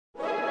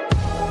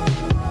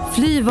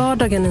Fly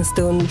vardagen en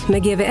stund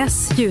med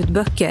GVS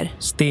ljudböcker.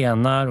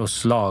 Stenar och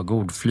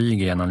slagord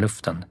flyger genom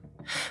luften.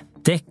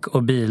 Däck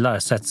och bilar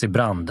sätts i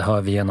brand,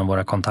 hör vi genom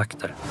våra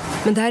kontakter.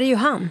 Men det här är ju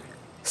han.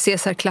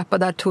 Cesar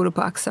klappade Arturo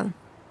på axeln.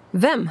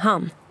 Vem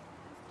han?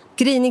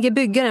 Grinige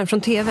byggaren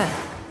från TV.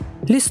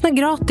 Lyssna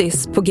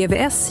gratis på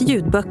GVS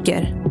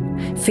ljudböcker.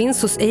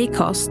 Finns hos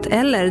Acast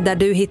eller där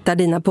du hittar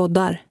dina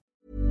poddar.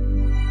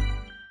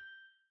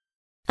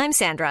 I'm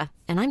Sandra,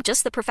 and I'm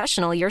just the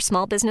professional your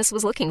small business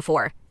was looking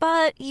for.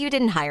 But you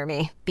didn't hire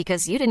me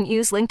because you didn't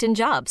use LinkedIn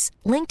Jobs.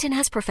 LinkedIn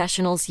has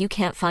professionals you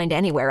can't find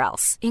anywhere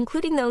else,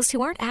 including those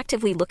who aren't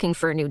actively looking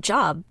for a new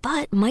job,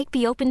 but might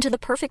be open to the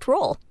perfect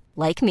role,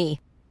 like me.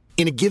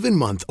 In a given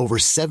month, over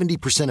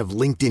 70%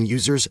 of LinkedIn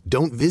users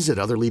don't visit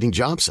other leading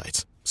job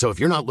sites. So if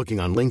you're not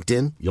looking on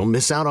LinkedIn, you'll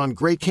miss out on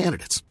great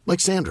candidates like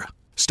Sandra.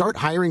 Start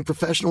hiring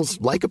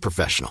professionals like a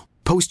professional.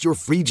 Post your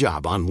free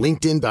job on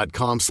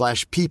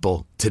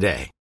linkedin.com/people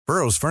today.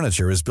 Burrow's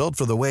furniture is built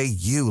for the way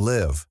you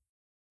live.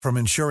 From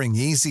ensuring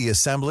easy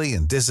assembly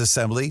and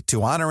disassembly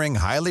to honoring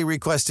highly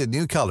requested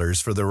new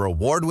colors for their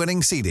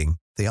award-winning seating,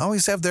 they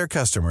always have their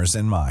customers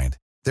in mind.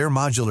 Their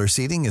modular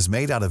seating is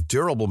made out of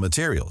durable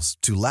materials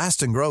to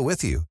last and grow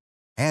with you.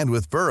 And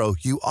with Burrow,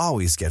 you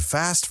always get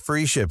fast,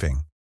 free shipping.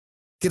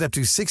 Get up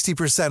to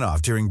 60%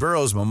 off during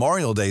Burrow's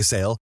Memorial Day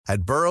sale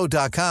at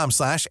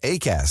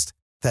burrow.com/ACAST.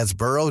 That's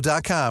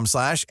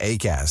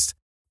burrow.com/ACAST.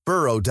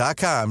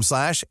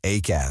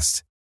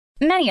 burrow.com/ACAST.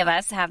 Many of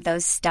us have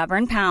those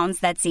stubborn pounds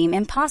that seem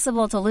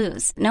impossible to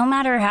lose, no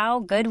matter how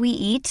good we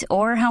eat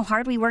or how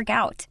hard we work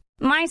out.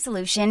 My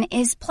solution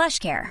is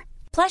PlushCare.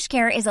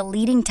 PlushCare is a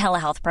leading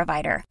telehealth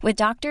provider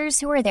with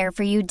doctors who are there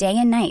for you day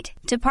and night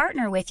to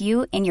partner with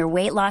you in your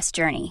weight loss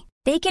journey.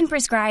 They can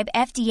prescribe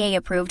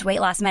FDA-approved weight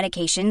loss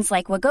medications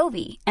like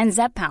Wegovy and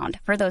Zepbound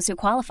for those who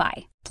qualify.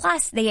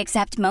 Plus, they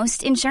accept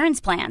most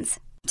insurance plans.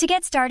 To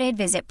get started,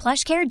 visit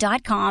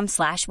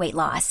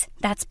plushcare.com/weightloss.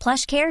 That's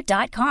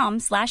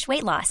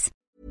plushcare.com/weightloss.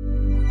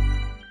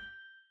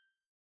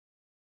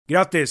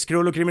 Grattis,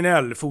 Krull och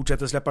Kriminell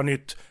fortsätter släppa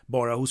nytt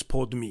bara hos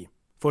Podme.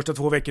 Första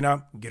 2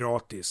 veckorna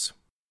gratis.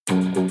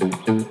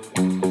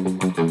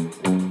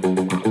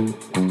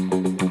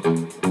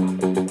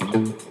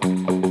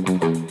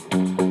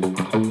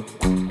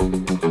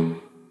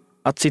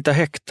 Att sitta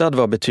häktad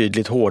var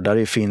betydligt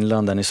hårdare i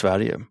Finland än i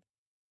Sverige.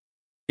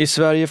 I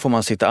Sverige får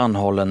man sitta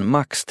anhållen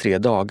max 3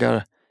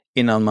 dagar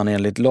innan man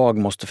enligt lag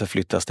måste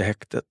förflyttas till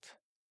häktet.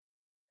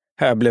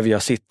 Här blev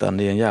jag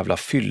sittande i en jävla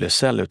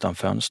fyllecell utan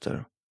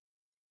fönster.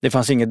 Det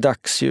fanns inget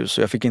dagsljus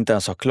och jag fick inte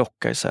ens ha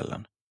klocka i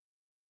cellen.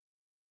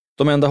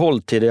 De enda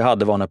hålltider jag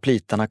hade var när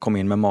plitarna kom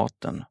in med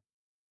maten.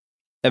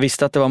 Jag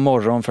visste att det var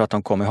morgon för att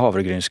de kom med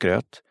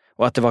havregrynsgröt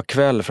och att det var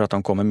kväll för att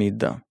de kom med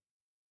middag.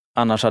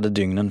 Annars hade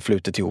dygnen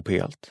flutit ihop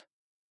helt.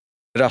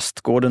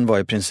 Rastgården var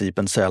i princip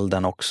en cell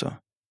den också.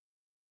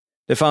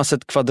 Det fanns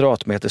ett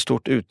kvadratmeter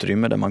stort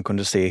utrymme där man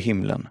kunde se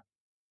himlen.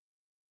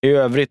 I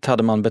övrigt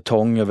hade man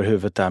betong över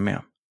huvudet där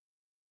med.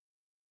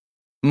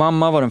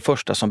 Mamma var den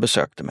första som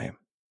besökte mig.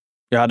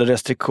 Jag hade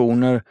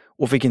restriktioner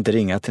och fick inte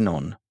ringa till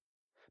någon.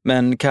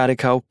 Men Kari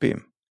Kauppi,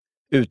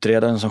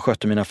 utredaren som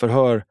skötte mina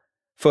förhör,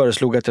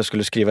 föreslog att jag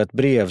skulle skriva ett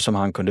brev som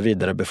han kunde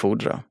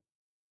vidarebefordra.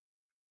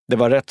 Det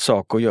var rätt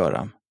sak att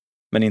göra,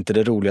 men inte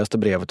det roligaste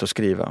brevet att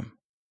skriva.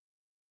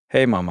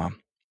 Hej mamma,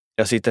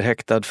 jag sitter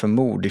häktad för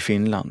mord i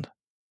Finland.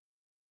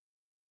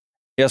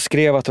 Jag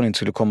skrev att hon inte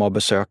skulle komma och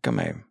besöka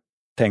mig.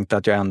 Tänkte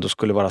att jag ändå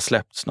skulle vara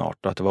släppt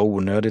snart och att det var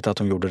onödigt att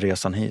hon gjorde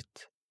resan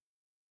hit.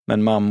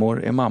 Men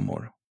mammor är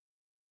mammor.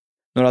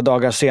 Några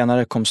dagar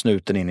senare kom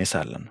snuten in i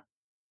cellen.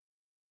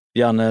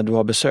 Janne, du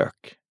har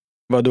besök.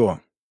 Vadå?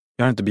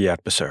 Jag har inte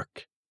begärt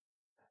besök.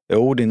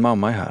 Jo, din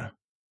mamma är här.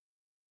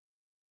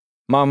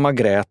 Mamma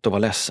grät och var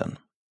ledsen.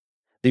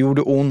 Det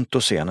gjorde ont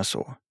att se henne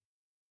så.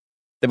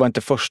 Det var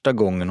inte första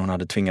gången hon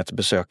hade tvingats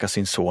besöka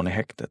sin son i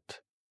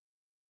häktet.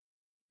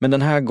 Men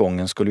den här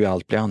gången skulle ju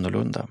allt bli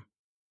annorlunda.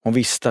 Hon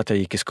visste att jag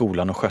gick i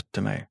skolan och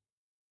skötte mig.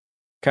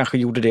 Kanske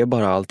gjorde det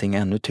bara allting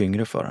ännu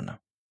tyngre för henne.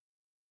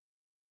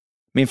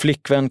 Min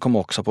flickvän kom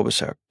också på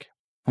besök.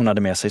 Hon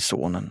hade med sig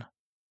sonen.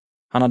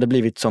 Han hade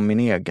blivit som min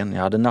egen.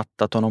 Jag hade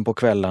nattat honom på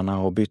kvällarna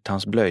och bytt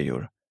hans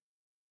blöjor.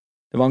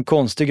 Det var en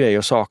konstig grej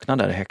att sakna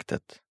där i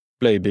häktet.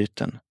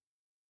 Blöjbyten.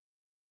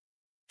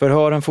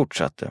 Förhören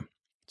fortsatte.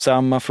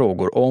 Samma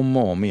frågor om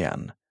och om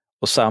igen.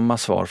 Och samma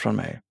svar från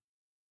mig.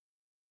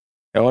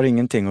 Jag har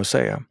ingenting att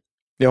säga.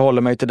 Jag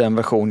håller mig till den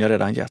version jag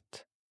redan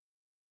gett.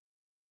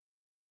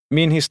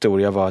 Min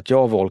historia var att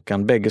jag och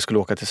Volkan bägge skulle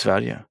åka till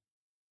Sverige.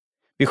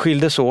 Vi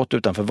skildes åt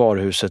utanför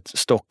varuhuset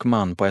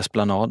Stockman på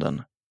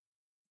Esplanaden.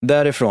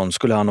 Därifrån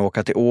skulle han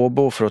åka till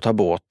Åbo för att ta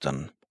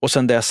båten och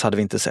sedan dess hade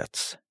vi inte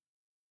setts.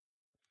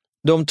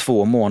 De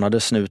 2 månader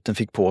snuten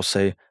fick på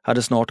sig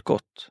hade snart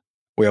gått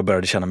och jag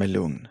började känna mig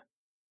lugn.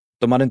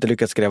 De hade inte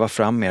lyckats gräva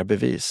fram mer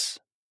bevis.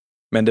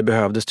 Men det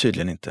behövdes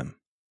tydligen inte.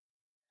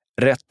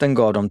 Rätten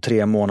gav dem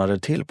 3 månader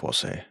till på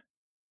sig.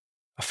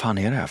 Vad fan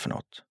är det här för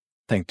något?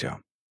 Tänkte jag.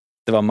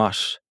 Det var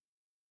mars.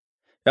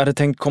 Jag hade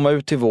tänkt komma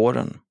ut till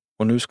våren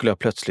och nu skulle jag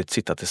plötsligt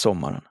sitta till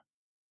sommaren.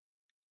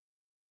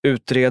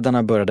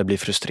 Utredarna började bli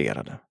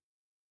frustrerade.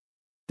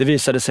 Det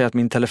visade sig att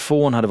min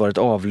telefon hade varit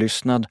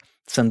avlyssnad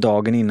sedan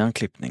dagen innan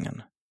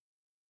klippningen.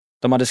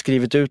 De hade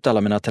skrivit ut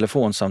alla mina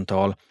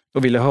telefonsamtal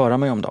och ville höra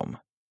mig om dem.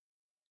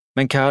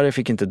 Men Kari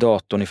fick inte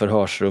datorn i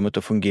förhörsrummet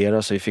att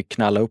fungera, så vi fick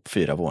knalla upp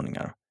 4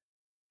 våningar.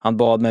 Han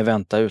bad mig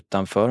vänta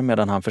utanför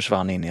medan han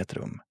försvann in i ett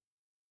rum.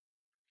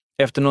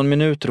 Efter någon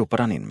minut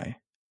ropade han in mig.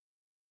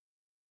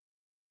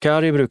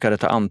 Kari brukade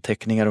ta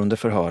anteckningar under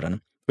förhören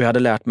och jag hade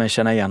lärt mig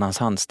känna igen hans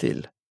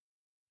handstil.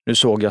 Nu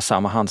såg jag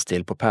samma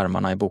handstil på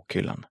pärmarna i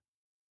bokhyllan.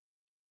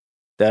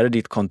 Där är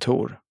ditt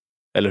kontor,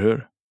 eller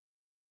hur?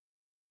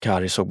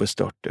 Kari såg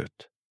bestört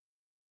ut.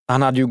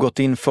 Han hade ju gått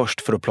in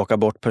först för att plocka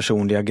bort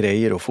personliga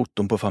grejer och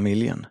foton på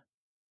familjen.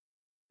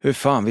 Hur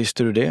fan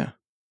visste du det?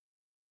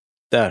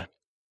 Där,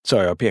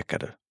 sa jag och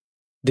pekade.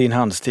 Din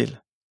handstil.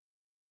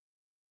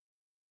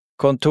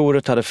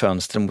 Kontoret hade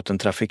fönster mot en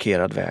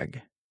trafikerad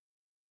väg.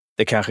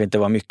 Det kanske inte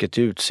var mycket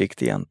till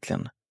utsikt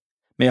egentligen.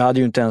 Men jag hade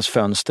ju inte ens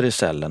fönster i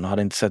cellen och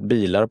hade inte sett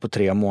bilar på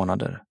 3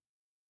 månader.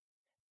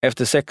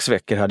 Efter 6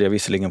 veckor hade jag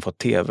visserligen fått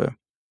tv.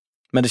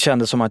 Men det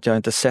kändes som att jag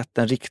inte sett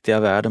den riktiga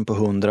världen på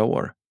 100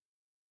 år.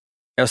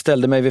 Jag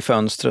ställde mig vid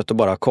fönstret och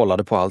bara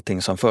kollade på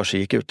allting som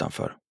försiggick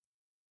utanför.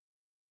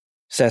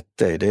 Sätt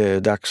dig, det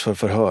är dags för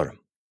förhör,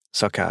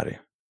 sa Kari.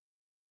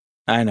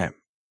 Nej,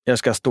 jag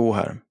ska stå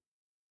här.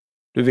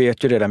 Du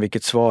vet ju redan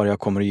vilket svar jag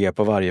kommer att ge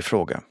på varje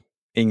fråga.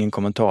 Ingen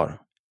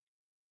kommentar.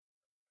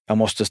 Jag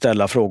måste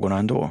ställa frågorna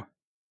ändå.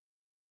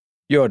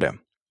 Gör det.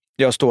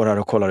 Jag står här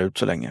och kollar ut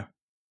så länge.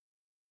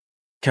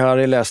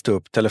 Kari läste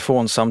upp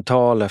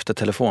telefonsamtal efter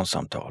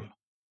telefonsamtal.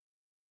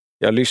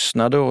 Jag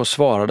lyssnade och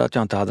svarade att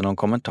jag inte hade någon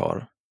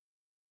kommentar.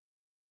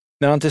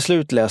 När han till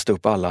slut läste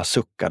upp alla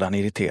suckade han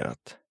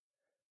irriterat.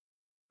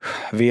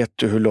 Vet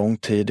du hur lång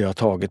tid det har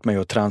tagit mig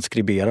att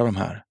transkribera de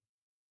här?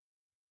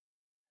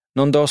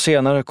 Någon dag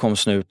senare kom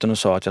snuten och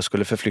sa att jag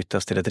skulle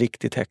förflyttas till ett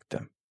riktigt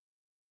häkte.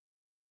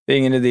 Det är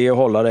ingen idé att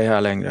hålla dig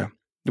här längre.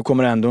 Du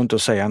kommer ändå inte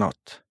att säga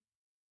något.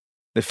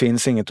 Det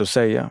finns inget att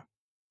säga,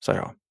 sa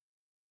jag.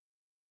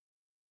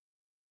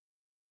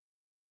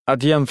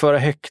 Att jämföra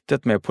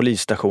häktet med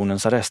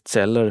polisstationens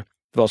arrestceller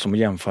var som att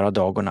jämföra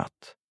dag och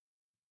natt.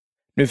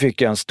 Nu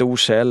fick jag en stor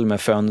cell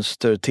med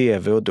fönster,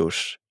 tv och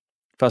dusch,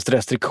 fast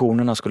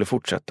restriktionerna skulle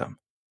fortsätta.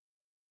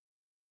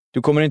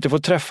 Du kommer inte få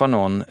träffa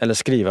någon eller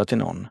skriva till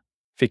någon,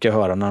 fick jag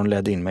höra när de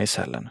ledde in mig i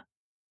cellen.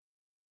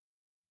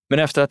 Men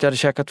efter att jag hade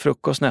käkat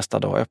frukost nästa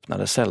dag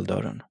öppnade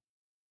celldörren.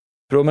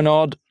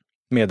 Promenad,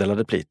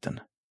 meddelade pliten.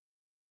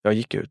 Jag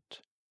gick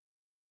ut.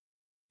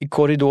 I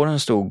korridoren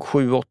stod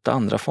 7-8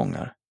 andra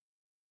fångar.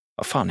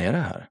 Vad fan är det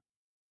här?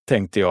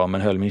 Tänkte jag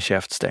men höll min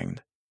käft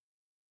stängd.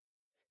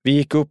 Vi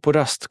gick upp på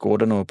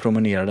rastgården och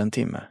promenerade en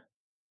timme.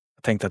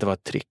 Jag tänkte att det var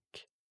ett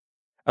trick.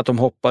 Att de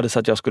hoppades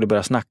att jag skulle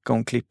börja snacka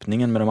om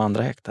klippningen med de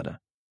andra häktade.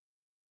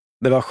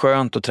 Det var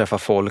skönt att träffa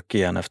folk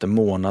igen efter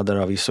månader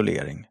av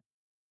isolering.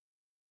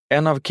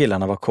 En av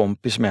killarna var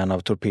kompis med en av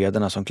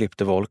torpederna som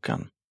klippte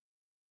Volkan.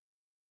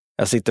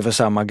 Jag sitter för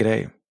samma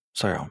grej,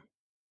 sa jag.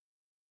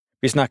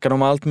 Vi snackade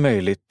om allt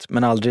möjligt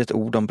men aldrig ett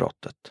ord om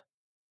brottet.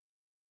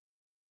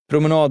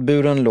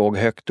 Promenadburen låg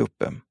högt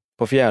uppe,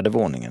 på 4:e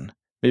våningen,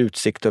 med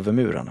utsikt över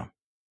murarna.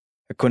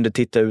 Jag kunde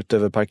titta ut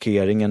över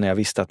parkeringen när jag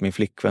visste att min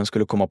flickvän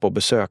skulle komma på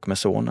besök med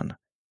sonen.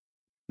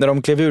 När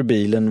de klev ur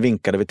bilen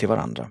vinkade vi till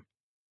varandra.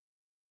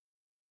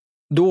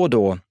 Då och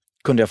då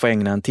kunde jag få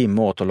ägna en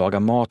timme åt att laga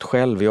mat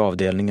själv i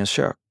avdelningens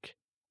kök.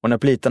 Och när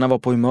plitarna var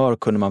på humör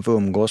kunde man få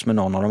umgås med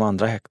någon av de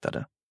andra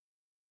häktade.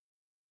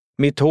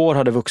 Mitt hår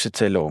hade vuxit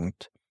sig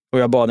långt och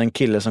jag bad en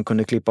kille som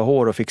kunde klippa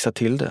hår och fixa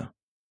till det.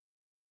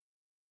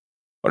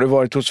 Har du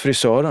varit hos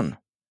frisören?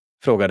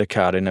 Frågade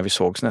Kari när vi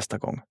sågs nästa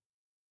gång.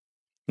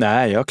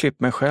 Nej, jag har klippt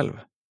mig själv.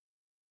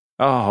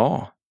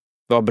 Jaha,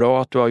 vad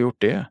bra att du har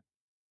gjort det,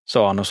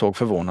 sa han och såg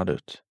förvånad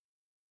ut.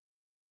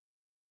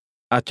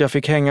 Att jag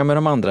fick hänga med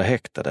de andra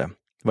häktade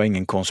var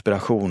ingen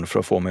konspiration för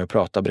att få mig att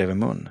prata bredvid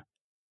mun.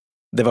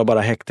 Det var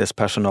bara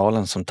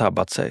häktespersonalen som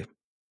tabbat sig.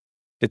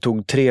 Det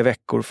tog 3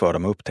 veckor för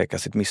dem att upptäcka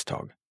sitt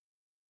misstag.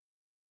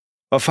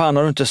 Vad fan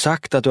har du inte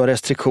sagt att du har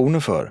restriktioner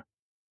för?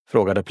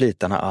 Frågade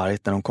plitarna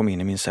argt när de kom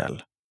in i min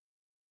cell.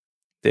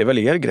 Det är väl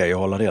er grej att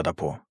hålla reda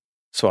på,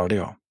 svarade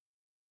jag.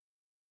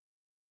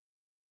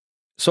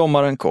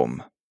 Sommaren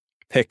kom.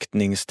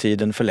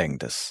 Häktningstiden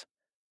förlängdes.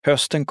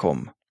 Hösten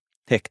kom.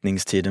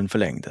 Häktningstiden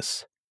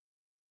förlängdes.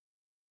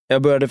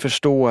 Jag började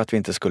förstå att vi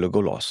inte skulle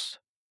gå loss.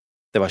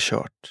 Det var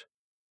kört.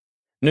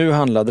 Nu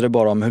handlade det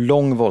bara om hur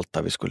lång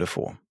volta vi skulle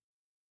få.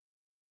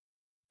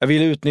 Jag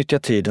ville utnyttja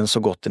tiden så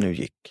gott det nu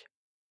gick.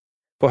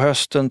 På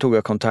hösten tog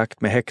jag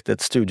kontakt med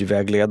häktets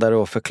studievägledare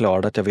och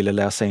förklarade att jag ville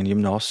läsa in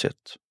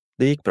gymnasiet.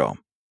 Det gick bra.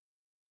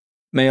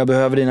 Men jag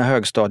behöver dina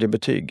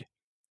högstadiebetyg,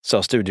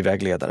 sa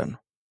studievägledaren.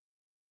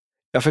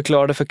 Jag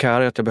förklarade för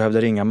Kari att jag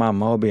behövde ringa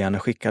mamma och be henne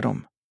skicka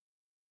dem.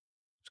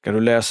 Ska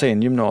du läsa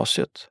in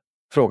gymnasiet?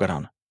 Frågade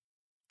han.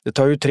 Det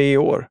tar ju 3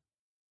 år.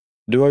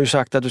 Du har ju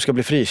sagt att du ska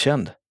bli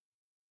frikänd.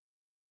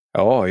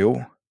 Ja,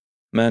 jo.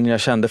 Men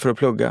jag kände för att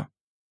plugga,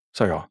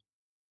 sa jag.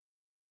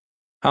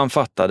 Han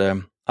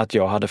fattade att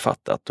jag hade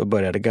fattat och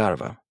började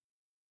garva.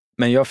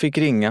 Men jag fick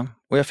ringa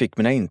och jag fick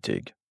mina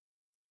intyg.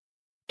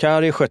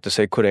 Kari skötte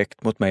sig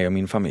korrekt mot mig och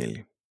min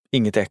familj.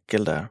 Inget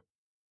äckel där.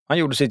 Han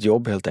gjorde sitt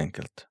jobb helt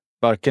enkelt.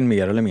 Varken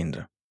mer eller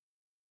mindre.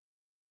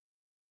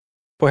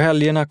 På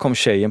helgerna kom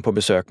tjejen på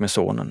besök med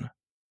sonen.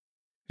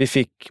 Vi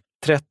fick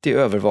 30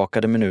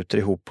 övervakade minuter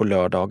ihop på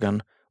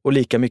lördagen och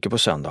lika mycket på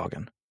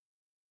söndagen.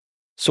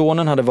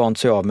 Sonen hade vant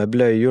sig av med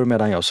blöjor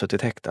medan jag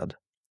suttit häktad.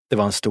 Det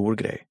var en stor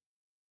grej.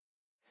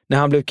 När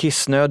han blev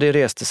kissnödig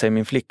reste sig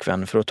min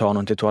flickvän för att ta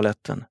honom till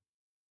toaletten.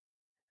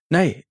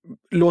 Nej,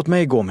 låt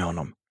mig gå med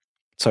honom,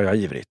 sa jag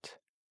ivrigt.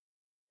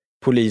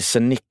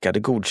 Polisen nickade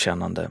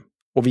godkännande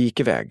och vi gick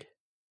iväg.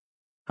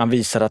 Han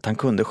visade att han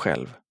kunde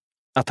själv,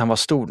 att han var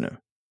stor nu.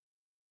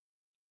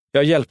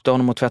 Jag hjälpte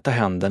honom att tvätta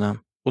händerna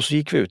och så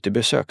gick vi ut i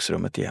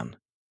besöksrummet igen.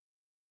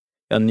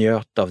 Jag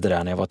njöt av det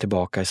där när jag var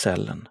tillbaka i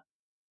cellen.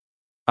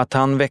 Att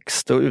han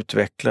växte och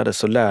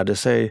utvecklades och lärde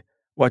sig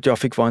och att jag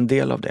fick vara en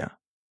del av det.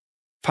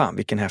 Fan,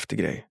 vilken häftig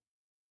grej.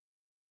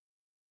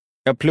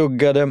 Jag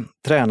pluggade,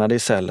 tränade i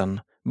cellen,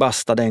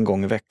 bastade en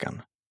gång i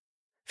veckan.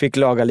 Fick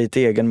laga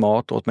lite egen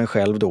mat åt mig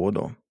själv då och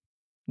då.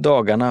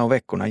 Dagarna och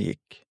veckorna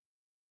gick.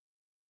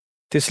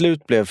 Till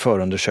slut blev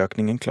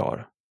förundersökningen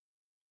klar.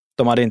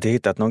 De hade inte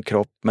hittat någon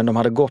kropp, men de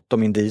hade gott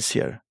om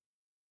indicier.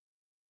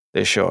 Det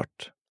är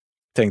kört,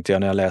 tänkte jag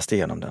när jag läste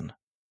igenom den.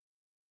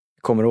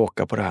 Jag kommer att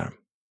åka på det här.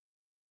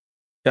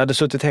 Jag hade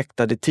suttit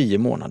häktad i 10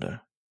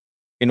 månader.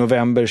 I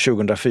november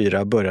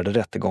 2004 började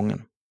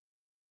rättegången.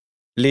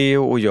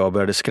 Leo och jag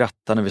började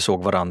skratta när vi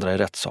såg varandra i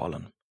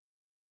rättssalen.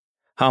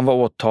 Han var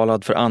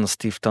åtalad för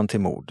anstiftan till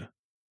mord.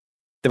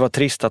 Det var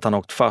trist att han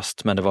åkt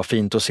fast, men det var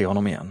fint att se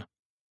honom igen.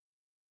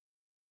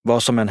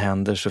 Vad som än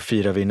händer så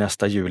firar vi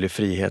nästa jul i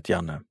frihet,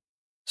 Janne,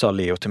 sa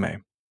Leo till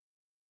mig.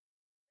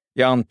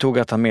 Jag antog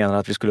att han menade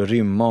att vi skulle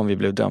rymma om vi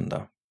blev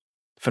dömda.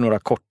 För några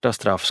korta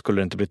straff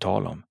skulle det inte bli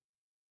tal om.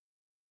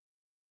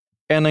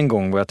 Än en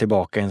gång var jag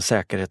tillbaka i en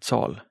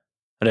säkerhetssal.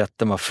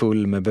 Rätten var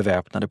full med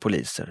beväpnade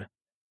poliser.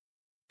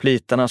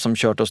 Plitarna som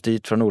kört oss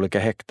dit från olika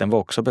häkten var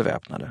också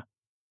beväpnade.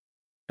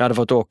 Jag hade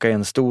fått åka i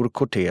en stor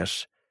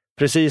kortege,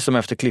 precis som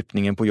efter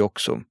klippningen på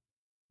Joxo.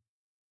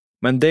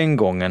 Men den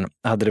gången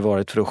hade det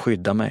varit för att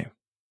skydda mig.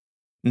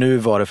 Nu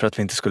var det för att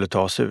vi inte skulle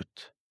ta oss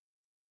ut.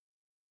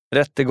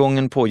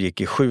 Rättegången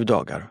pågick i 7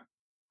 dagar.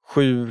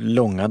 7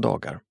 långa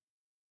dagar.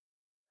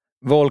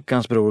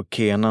 Volkans bror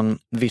Kenan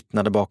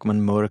vittnade bakom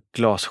en mörk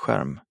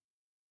glasskärm.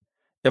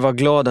 Jag var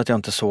glad att jag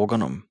inte såg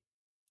honom.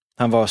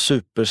 Han var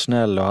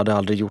supersnäll och hade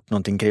aldrig gjort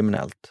någonting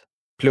kriminellt.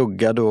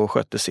 Pluggade och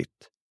skötte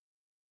sitt.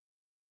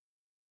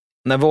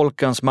 När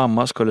Volkans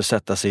mamma skulle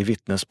sätta sig i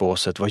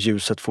vittnesbåset var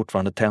ljuset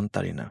fortfarande tänt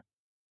där inne.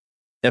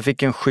 Jag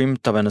fick en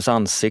skymt av hennes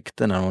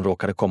ansikte när hon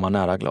råkade komma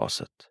nära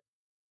glaset.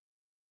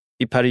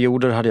 I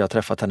perioder hade jag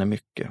träffat henne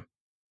mycket.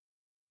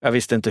 Jag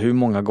visste inte hur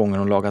många gånger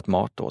hon lagat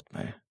mat åt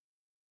mig.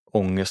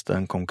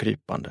 Ångesten kom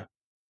krypande.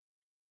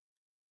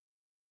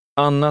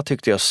 Anna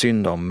tyckte jag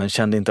synd om, men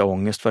kände inte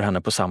ångest för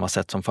henne på samma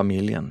sätt som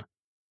familjen.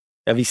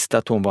 Jag visste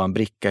att hon var en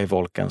bricka i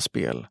Volkans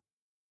spel.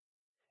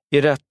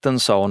 I rätten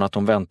sa hon att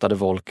hon väntade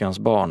Volkans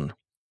barn.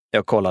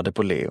 Jag kollade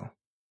på Leo.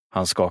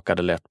 Han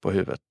skakade lätt på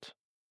huvudet.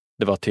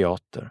 Det var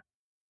teater.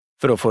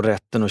 För att få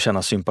rätten att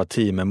känna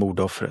sympati med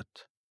mordoffret.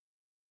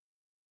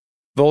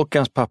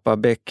 Volkans pappa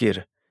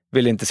Bekir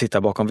ville inte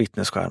sitta bakom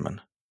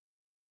vittnesskärmen.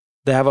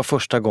 Det här var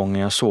första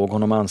gången jag såg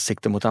honom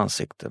ansikte mot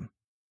ansikte.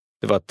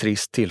 Det var ett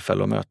trist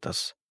tillfälle att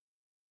mötas.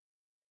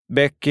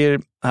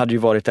 Bekir hade ju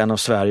varit en av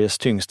Sveriges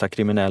tyngsta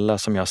kriminella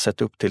som jag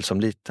sett upp till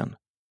som liten.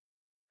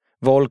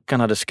 Volkan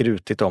hade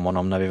skrutit om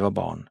honom när vi var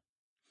barn.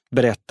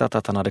 Berättat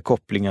att han hade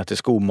kopplingar till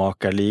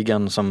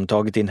skomakarligan som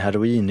tagit in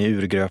heroin i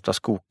urgröpta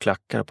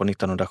skoklackar på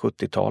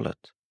 1970-talet.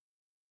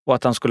 Och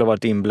att han skulle ha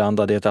varit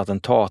inblandad i ett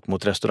attentat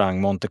mot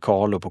restaurang Monte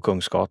Carlo på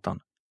Kungsgatan.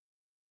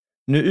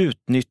 Nu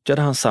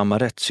utnyttjade han samma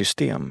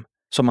rättssystem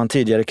som han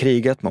tidigare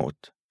krigat mot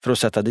för att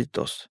sätta dit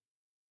oss.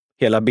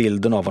 Hela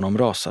bilden av honom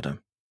rasade.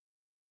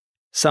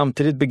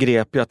 Samtidigt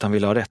begrep jag att han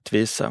ville ha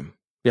rättvisa.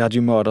 Vi hade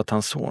ju mördat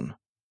hans son.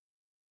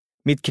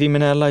 Mitt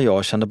kriminella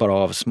jag kände bara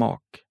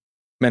avsmak,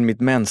 men mitt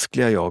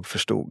mänskliga jag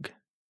förstod.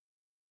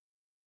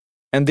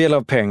 En del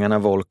av pengarna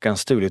Volkan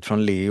stulit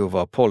från Leo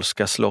var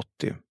polska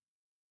zloty.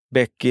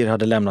 Bekir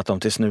hade lämnat dem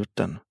till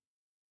snuten.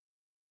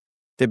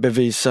 Det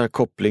bevisar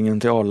kopplingen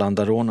till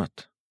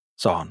Arlandarånet,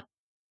 sa han.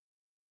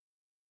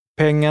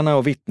 Pengarna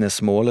och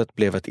vittnesmålet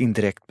blev ett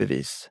indirekt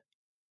bevis.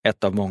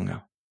 Ett av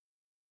många.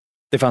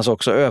 Det fanns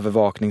också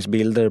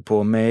övervakningsbilder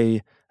på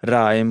mig,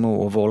 Raimo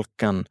och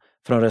Volkan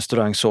från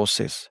restaurang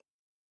Sosis.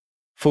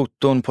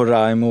 Foton på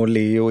Raimo och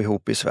Leo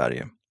ihop i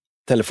Sverige.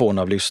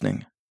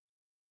 Telefonavlyssning.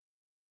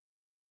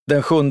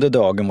 Den 7:e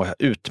dagen var jag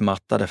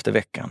utmattad efter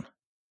veckan.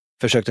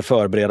 Försökte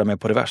förbereda mig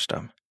på det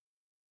värsta.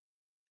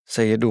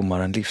 Säger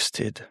domaren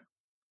livstid.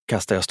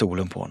 Kastar jag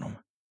stolen på honom.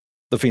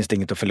 Då finns det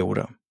inget att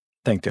förlora,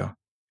 tänkte jag.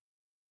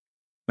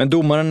 Men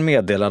domaren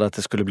meddelade att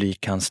det skulle bli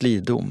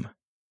kanslidom.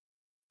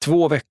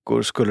 2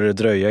 veckor skulle det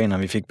dröja innan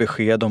vi fick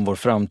besked om vår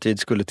framtid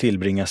skulle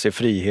tillbringas i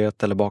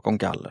frihet eller bakom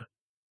galler.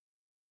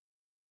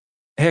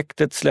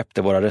 Häktet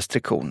släppte våra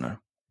restriktioner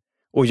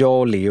och jag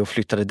och Leo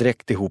flyttade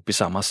direkt ihop i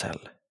samma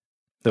cell.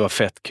 Det var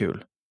fett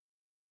kul.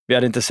 Vi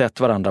hade inte sett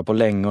varandra på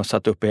länge och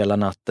satt uppe hela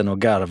natten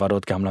och garvade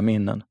åt gamla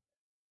minnen.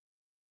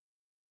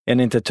 Är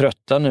ni inte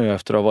trötta nu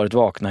efter att ha varit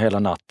vakna hela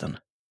natten?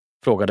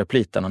 Frågade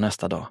plitarna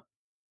nästa dag.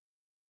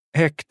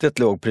 Häktet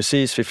låg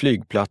precis vid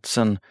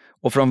flygplatsen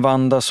och från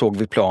Vanda såg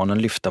vi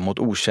planen lyfta mot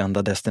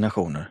okända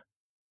destinationer.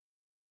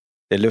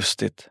 Det är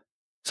lustigt,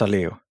 sa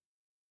Leo.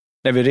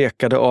 När vi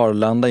rekade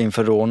Arlanda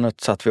inför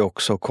rånet satt vi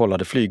också och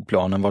kollade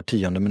flygplanen var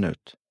 10:e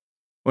minut.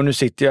 Och nu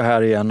sitter jag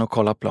här igen och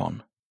kollar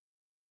plan.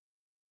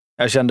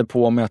 Jag kände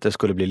på mig att det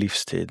skulle bli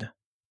livstid.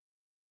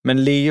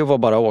 Men Leo var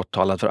bara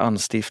åtalad för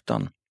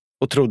anstiftan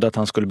och trodde att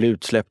han skulle bli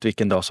utsläppt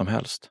vilken dag som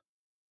helst.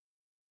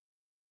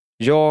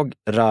 Jag,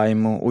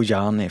 Raimo och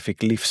Jani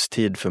fick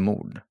livstid för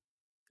mord.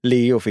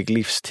 Leo fick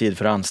livstid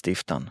för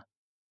anstiftan.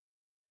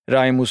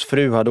 Raimos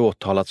fru hade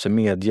åtalats för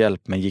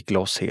medhjälp men gick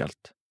loss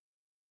helt.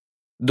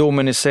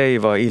 Domen i sig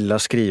var illa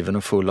skriven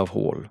och full av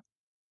hål.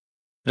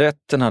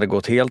 Rätten hade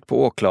gått helt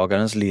på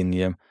åklagarens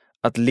linje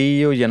att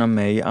Leo genom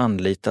mig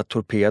anlitat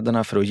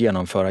torpederna för att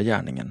genomföra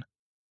gärningen.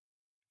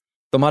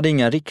 De hade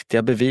inga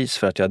riktiga bevis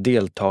för att jag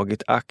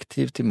deltagit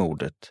aktivt i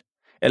mordet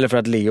eller för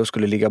att Leo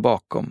skulle ligga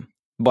bakom,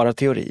 bara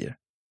teorier.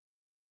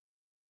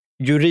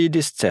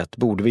 Juridiskt sett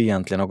borde vi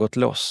egentligen ha gått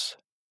loss.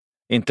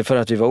 Inte för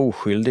att vi var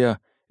oskyldiga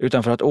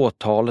utan för att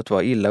åtalet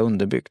var illa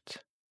underbyggt.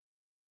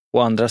 Å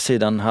andra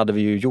sidan hade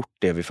vi ju gjort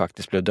det vi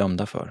faktiskt blev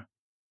dömda för.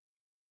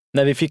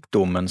 När vi fick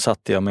domen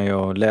satte jag mig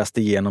och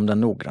läste igenom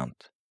den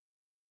noggrant.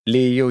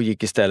 Leo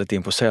gick istället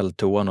in på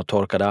celltoan och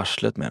torkade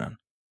arslet med den.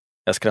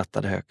 Jag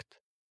skrattade högt.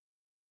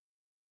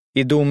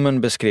 I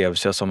domen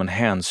beskrevs jag som en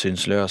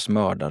hänsynslös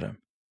mördare.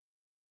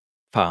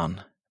 Fan,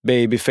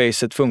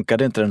 babyfacet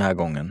funkade inte den här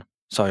gången,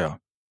 sa jag.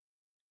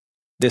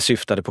 Det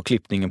syftade på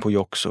klippningen på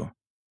Joxo.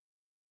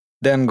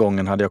 Den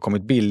gången hade jag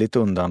kommit billigt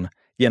undan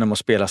genom att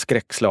spela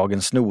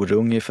skräckslagen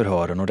snorung i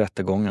förhören och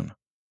rättegången.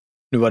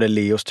 Nu var det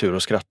Leos tur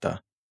att skratta.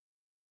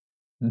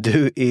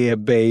 Du är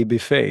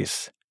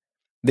babyface.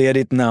 Det är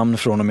ditt namn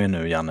från och med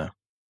nu, Janne.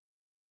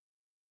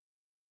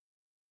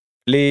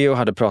 Leo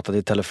hade pratat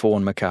i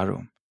telefon med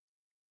Karo.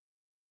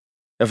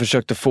 Jag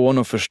försökte få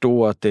henne att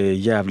förstå att det är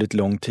jävligt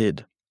lång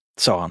tid,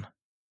 sa han.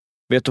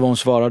 Vet du vad hon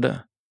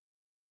svarade?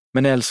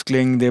 Men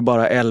älskling, det är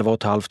bara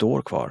 11,5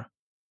 år kvar.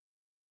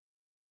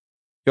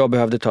 Jag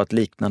behövde ta ett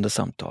liknande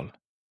samtal.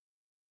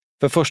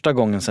 För första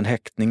gången sedan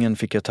häktningen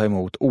fick jag ta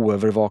emot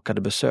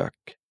oövervakade besök.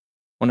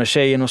 Och när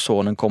tjejen och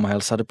sonen kom och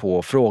hälsade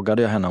på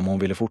frågade jag henne om hon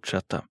ville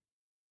fortsätta.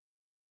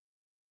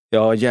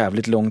 Jag har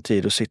jävligt lång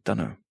tid att sitta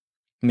nu.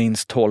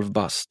 Minst 12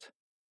 bast.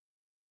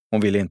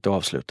 Hon ville inte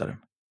avsluta det.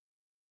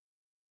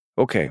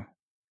 Okej.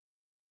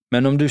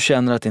 Men om du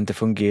känner att det inte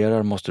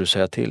fungerar måste du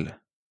säga till.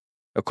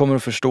 Jag kommer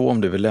att förstå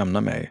om du vill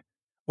lämna mig.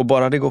 Och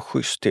bara det går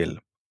schysst till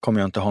kommer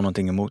jag inte ha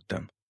någonting emot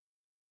det.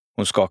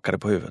 Hon skakade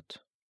på huvudet.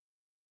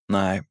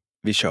 Nej,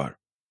 vi kör.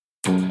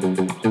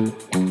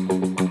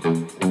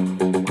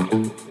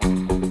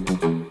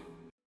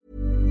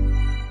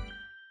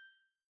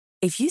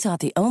 If you thought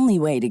the only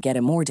way to get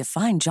a more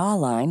defined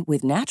jawline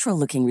with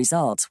natural-looking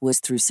results was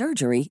through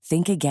surgery,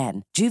 think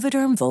again.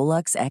 Juvederm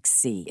Volux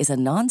XC is a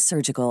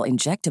non-surgical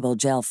injectable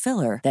gel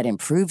filler that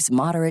improves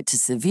moderate to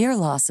severe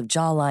loss of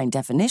jawline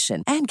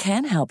definition and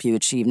can help you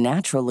achieve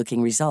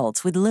natural-looking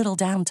results with little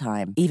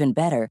downtime. Even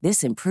better,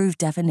 this improved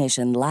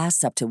definition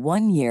lasts up to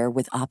 1 year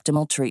with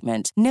optimal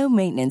treatment. No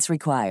maintenance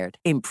required.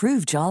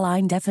 Improve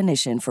jawline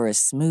definition for a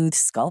smooth,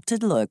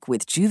 sculpted look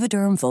with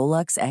Juvederm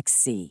Volux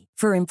XC.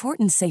 For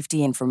important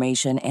safety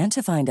information and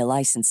to find a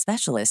licensed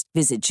specialist,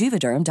 visit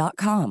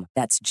Juvederm.com.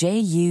 That's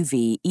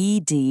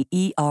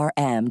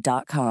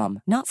JUVEDERM.com.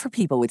 Not for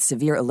people with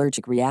severe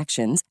allergic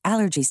reactions,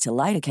 allergies to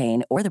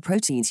lidocaine, or the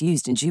proteins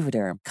used in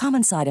Juvederm.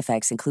 Common side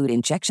effects include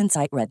injection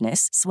site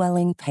redness,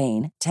 swelling,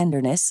 pain,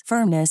 tenderness,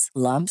 firmness,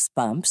 lumps,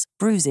 bumps,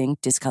 bruising,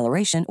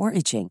 discoloration, or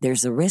itching.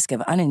 There's a risk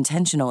of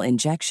unintentional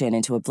injection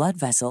into a blood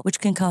vessel, which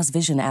can cause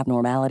vision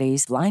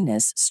abnormalities,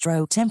 blindness,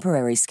 stroke,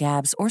 temporary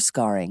scabs, or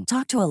scarring.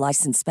 Talk to a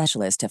licensed specialist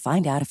to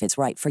find out if it's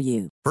right for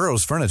you.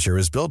 Burrow's furniture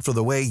is built for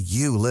the way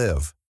you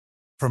live.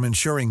 From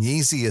ensuring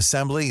easy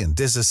assembly and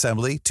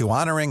disassembly to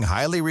honoring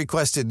highly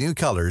requested new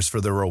colors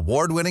for their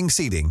award-winning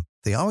seating,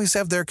 they always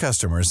have their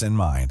customers in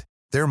mind.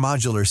 Their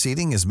modular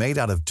seating is made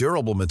out of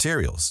durable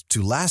materials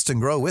to last and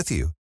grow with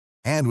you.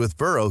 And with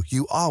Burrow,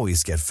 you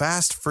always get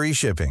fast, free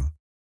shipping.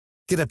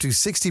 Get up to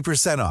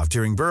 60% off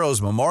during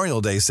Burrow's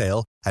Memorial Day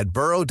sale at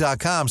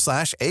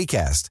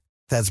burrow.com/ACAST.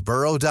 That's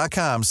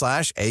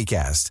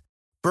burrow.com/ACAST.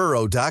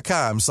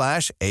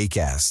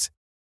 burrow.com/ACAST.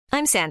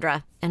 I'm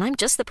Sandra, and I'm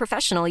just the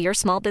professional your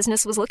small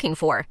business was looking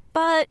for.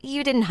 But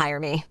you didn't hire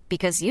me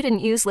because you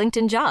didn't use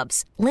LinkedIn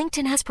Jobs.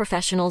 LinkedIn has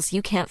professionals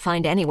you can't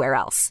find anywhere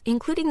else,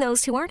 including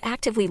those who aren't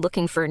actively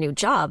looking for a new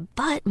job,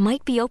 but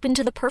might be open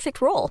to the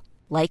perfect role,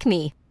 like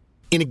me.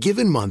 In a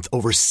given month,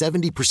 over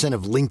 70%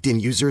 of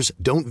LinkedIn users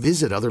don't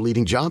visit other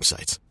leading job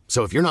sites.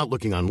 So if you're not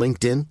looking on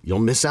LinkedIn, you'll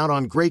miss out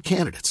on great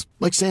candidates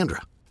like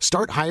Sandra.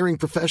 Start hiring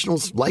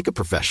professionals like a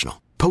professional.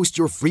 Post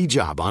your free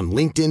job on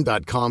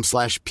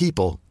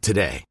linkedin.com/people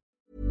today.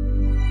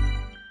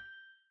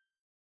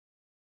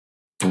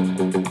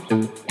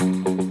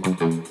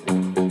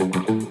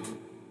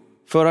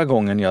 Förra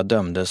gången jag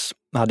dömdes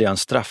hade jag en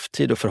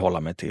strafftid att förhålla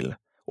mig till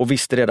och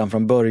visste redan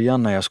från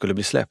början när jag skulle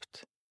bli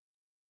släppt.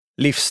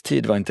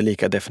 Livstid var inte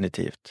lika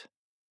definitivt.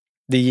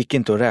 Det gick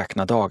inte att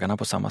räkna dagarna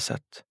på samma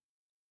sätt.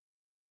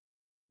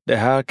 Det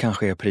här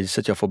kanske är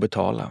priset jag får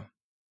betala.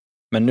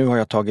 Men nu har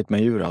jag tagit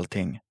mig ur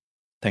allting,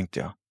 tänkte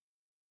jag.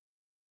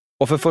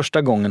 Och för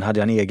första gången hade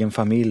jag en egen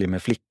familj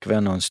med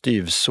flickvän och en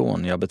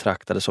styvson jag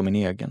betraktade som min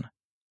egen.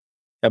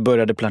 Jag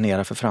började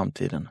planera för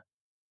framtiden.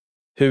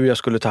 Hur jag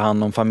skulle ta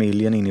hand om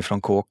familjen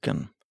inifrån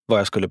kåken, vad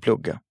jag skulle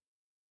plugga.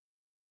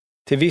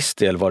 Till viss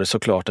del var det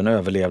såklart en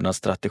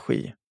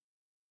överlevnadsstrategi.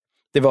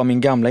 Det var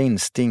min gamla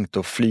instinkt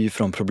att fly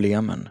från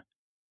problemen.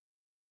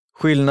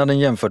 Skillnaden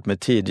jämfört med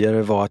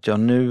tidigare var att jag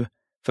nu,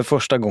 för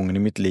första gången i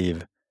mitt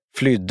liv,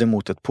 flydde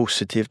mot ett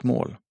positivt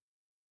mål.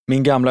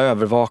 Min gamla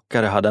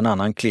övervakare hade en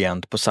annan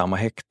klient på samma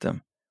häkte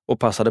och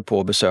passade på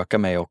att besöka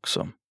mig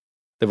också.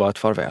 Det var ett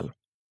farväl.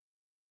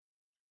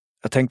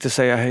 Jag tänkte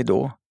säga hej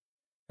då.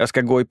 Jag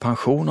ska gå i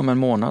pension om en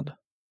månad,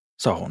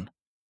 sa hon.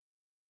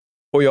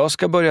 Och jag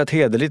ska börja ett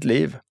hederligt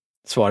liv,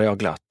 svarade jag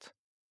glatt.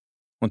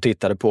 Hon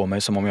tittade på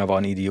mig som om jag var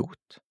en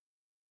idiot.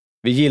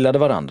 Vi gillade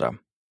varandra,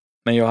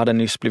 men jag hade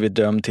nyss blivit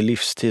dömd till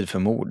livstid för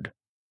mord.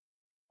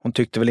 Hon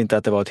tyckte väl inte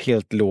att det var ett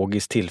helt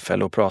logiskt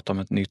tillfälle att prata om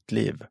ett nytt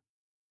liv.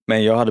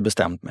 Men jag hade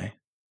bestämt mig.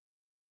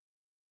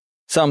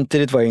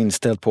 Samtidigt var jag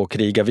inställd på att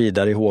kriga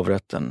vidare i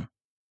hovrätten.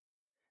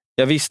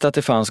 Jag visste att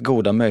det fanns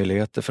goda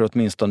möjligheter för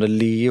åtminstone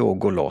Leo att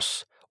gå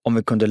loss om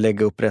vi kunde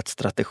lägga upp rätt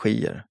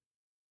strategier.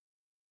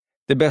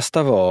 Det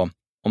bästa var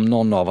om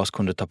någon av oss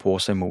kunde ta på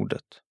sig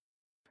mordet.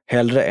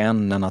 Hellre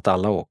en än att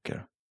alla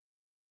åker.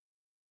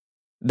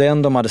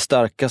 Den de hade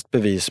starkast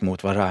bevis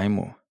mot var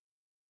Raimo.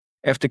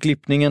 Efter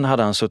klippningen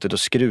hade han suttit och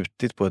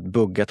skrutit på ett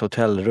buggat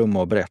hotellrum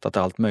och berättat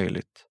allt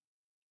möjligt.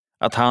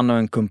 Att han och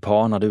en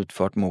kumpan hade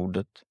utfört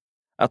mordet.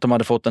 Att de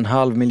hade fått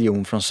 500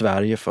 000 från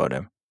Sverige för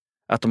det.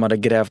 Att de hade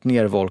grävt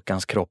ner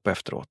Volkans kropp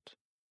efteråt.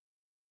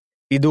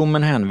 I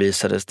domen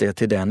hänvisades det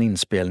till den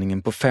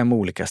inspelningen på 5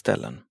 olika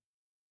ställen.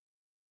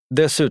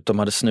 Dessutom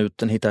hade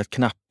snuten hittat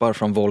knappar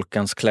från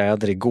Volkans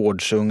kläder i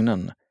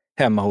gårdsugnen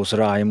hemma hos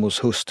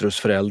Raimos hustrus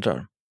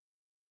föräldrar.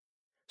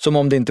 Som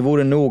om det inte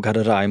vore nog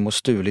hade Raimo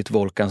stulit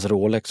Volkans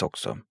Rolex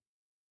också.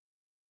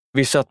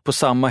 Vi satt på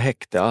samma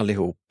häkte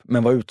allihop,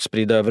 men var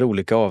utspridda över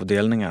olika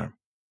avdelningar.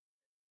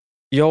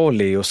 Jag och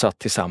Leo satt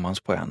tillsammans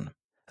på en,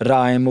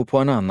 Raimo på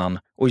en annan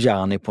och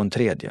Jani på en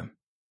tredje.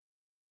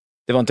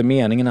 Det var inte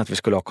meningen att vi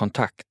skulle ha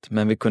kontakt,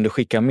 men vi kunde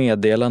skicka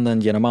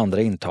meddelanden genom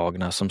andra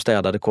intagna som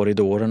städade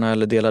korridorerna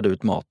eller delade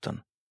ut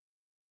maten.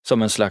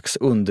 Som en slags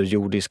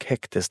underjordisk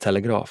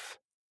häktestelegraf.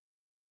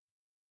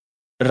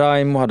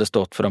 Raimo hade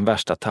stått för de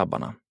värsta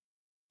tabbarna.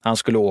 Han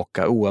skulle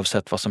åka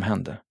oavsett vad som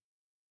hände.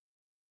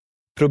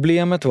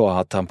 Problemet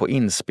var att han på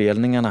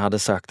inspelningarna hade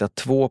sagt att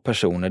 2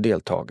 personer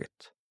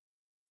deltagit.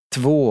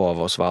 2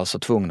 av oss var alltså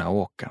tvungna att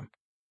åka.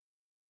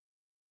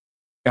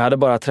 Jag hade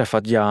bara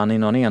träffat Jani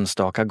någon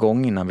enstaka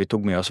gång innan vi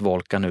tog med oss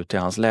Volkan ut till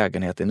hans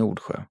lägenhet i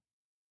Nordsjö.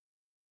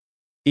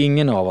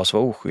 Ingen av oss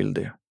var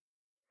oskyldig.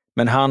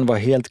 Men han var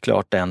helt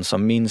klart den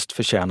som minst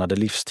förtjänade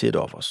livstid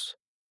av oss.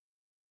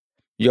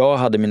 Jag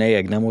hade mina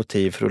egna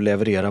motiv för att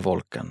leverera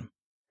Volkan.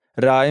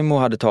 Raimo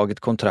hade tagit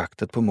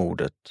kontraktet på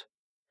mordet.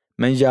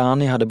 Men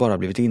Jani hade bara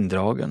blivit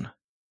indragen.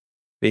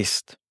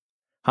 Visst,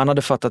 han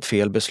hade fattat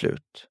fel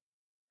beslut.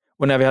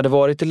 Och när vi hade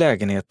varit i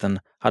lägenheten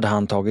hade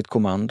han tagit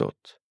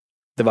kommandot.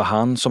 Det var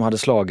han som hade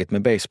slagit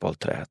med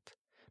baseballträet.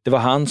 Det var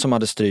han som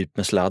hade strypt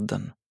med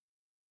sladden.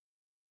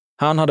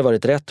 Han hade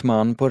varit rätt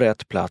man på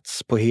rätt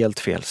plats på helt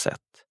fel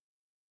sätt.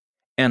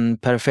 En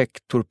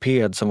perfekt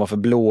torped som var för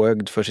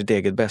blåögd för sitt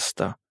eget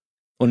bästa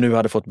och nu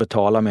hade fått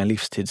betala med en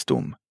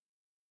livstidsdom.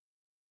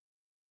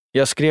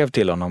 Jag skrev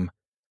till honom: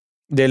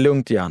 "Det är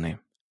lugnt, Jani.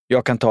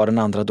 Jag kan ta den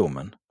andra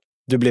domen.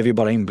 Du blev ju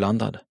bara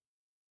inblandad."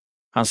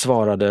 Han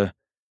svarade: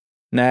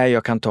 "Nej,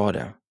 jag kan ta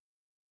det.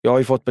 Jag har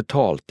ju fått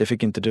betalt, det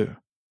fick inte du."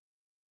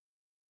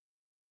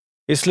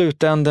 I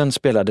slutänden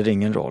spelade det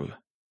ingen roll.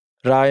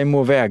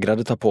 Raimo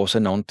vägrade ta på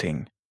sig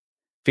någonting.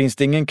 Finns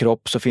det ingen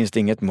kropp så finns det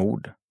inget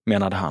mord,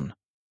 menade han.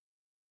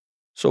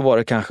 Så var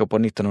det kanske på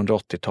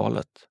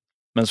 1980-talet,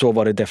 men så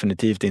var det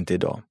definitivt inte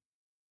idag.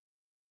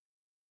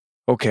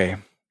 Okej,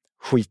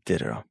 skit i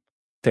det då,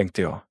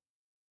 tänkte jag.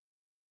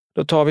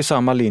 Då tar vi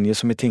samma linje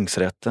som i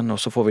tingsrätten och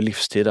så får vi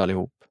livstid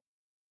allihop.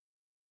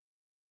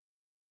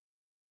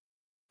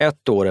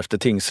 1 år efter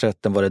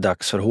tingsrätten var det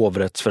dags för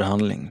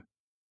hovrättsförhandling.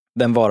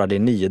 Den varade i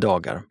 9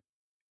 dagar.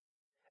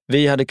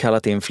 Vi hade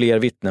kallat in fler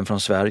vittnen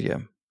från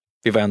Sverige.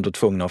 Vi var ändå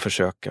tvungna att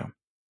försöka.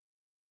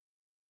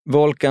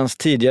 Volkans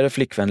tidigare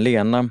flickvän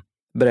Lena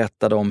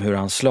berättade om hur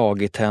han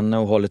slagit henne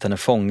och hållit henne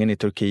fången i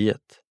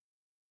Turkiet.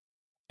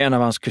 En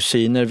av hans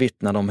kusiner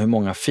vittnade om hur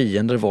många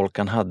fiender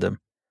Volkan hade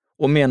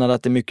och menade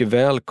att det mycket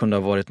väl kunde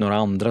ha varit några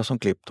andra som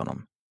klippt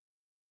honom.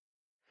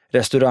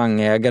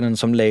 Restaurangägaren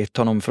som lejt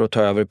honom för att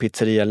ta över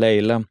pizzeria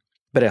Leila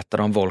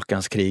berättade om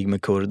Volkans krig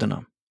med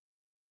kurderna.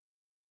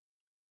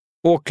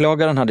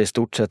 Åklagaren hade i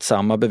stort sett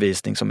samma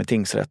bevisning som i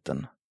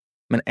tingsrätten,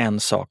 men en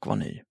sak var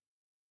ny.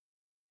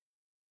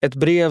 Ett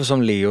brev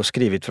som Leo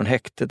skrivit från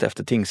häktet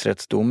efter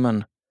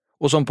tingsrättsdomen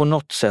och som på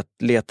något sätt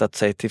letat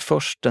sig till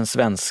först den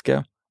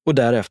svenska och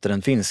därefter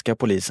den finska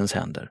polisens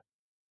händer.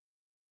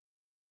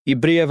 I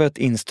brevet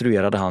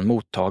instruerade han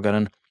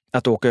mottagaren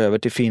att åka över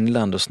till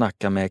Finland och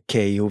snacka med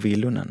Keijo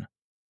Villunen.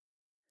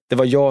 Det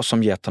var jag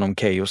som gett honom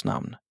Keijos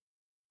namn.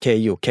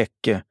 Keijo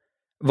Kekke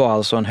var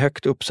alltså en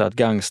högt uppsatt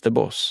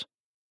gangsterboss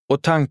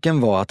och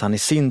tanken var att han i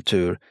sin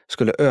tur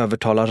skulle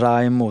övertala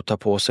Raimo att ta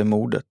på sig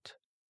mordet.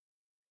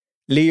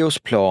 Leos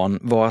plan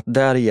var att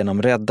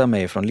därigenom rädda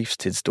mig från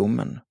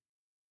livstidsdomen.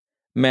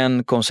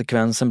 Men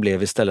konsekvensen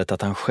blev istället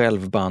att han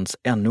själv bands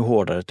ännu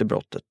hårdare till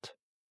brottet.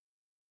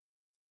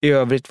 I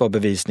övrigt var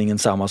bevisningen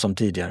samma som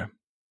tidigare.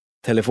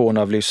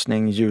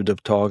 Telefonavlyssning,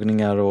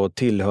 ljudupptagningar och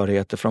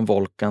tillhörigheter från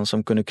Volkan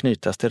som kunde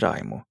knytas till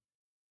Raimo.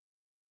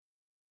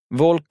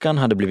 Volkan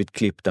hade blivit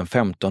klippt den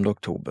 15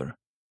 oktober.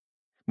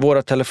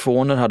 Våra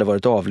telefoner hade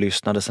varit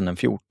avlyssnade sedan den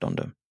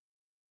 14.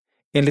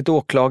 Enligt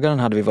åklagaren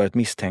hade vi varit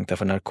misstänkta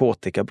för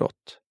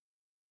narkotikabrott.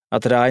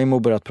 Att Raimo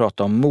börjat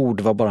prata om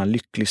mord var bara en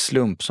lycklig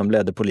slump som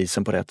ledde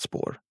polisen på rätt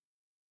spår.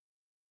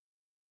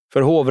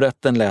 För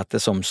hovrätten lät det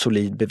som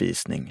solid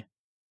bevisning.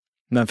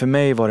 Men för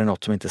mig var det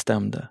något som inte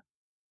stämde.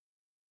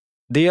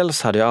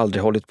 Dels hade jag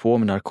aldrig hållit på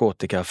med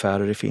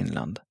narkotikaaffärer i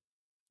Finland.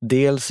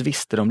 Dels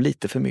visste de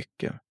lite för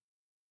mycket.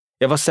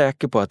 Jag var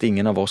säker på att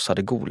ingen av oss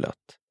hade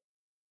golat.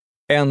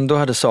 Ändå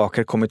hade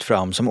saker kommit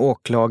fram som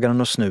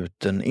åklagaren och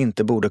snuten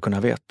inte borde kunna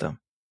veta.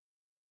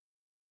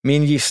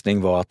 Min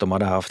gissning var att de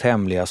hade haft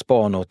hemliga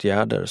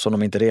spanåtgärder som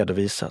de inte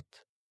redovisat.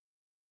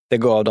 Det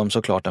gav dem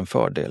såklart en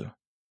fördel.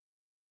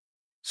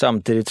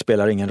 Samtidigt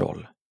spelar ingen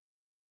roll.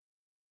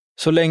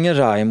 Så länge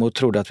Raimo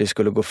trodde att vi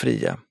skulle gå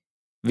fria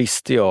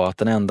visste jag att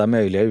den enda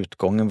möjliga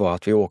utgången var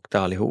att vi åkte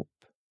allihop.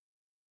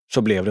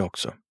 Så blev det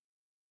också.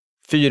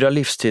 4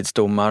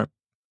 livstidsdomar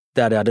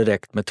där det hade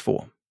räckt med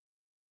 2.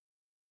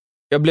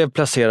 Jag blev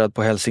placerad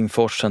på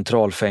Helsingfors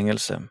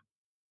centralfängelse.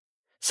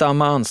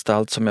 Samma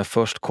anstalt som jag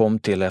först kom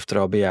till efter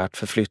att ha begärt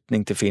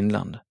förflyttning till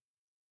Finland.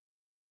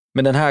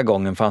 Men den här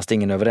gången fanns det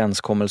ingen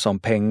överenskommelse om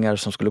pengar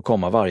som skulle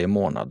komma varje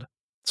månad,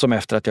 som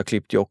efter att jag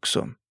klippt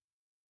också.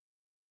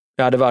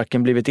 Jag hade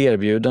varken blivit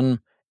erbjuden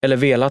eller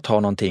velat ha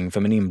någonting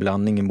för min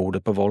inblandning i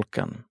mordet på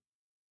Volkan.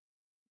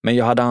 Men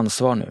jag hade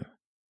ansvar nu.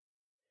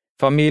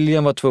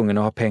 Familjen var tvungen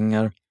att ha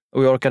pengar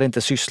och jag orkade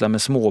inte syssla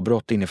med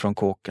småbrott inifrån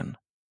kåken.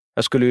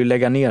 Jag skulle ju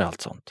lägga ner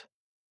allt sånt.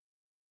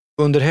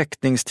 Under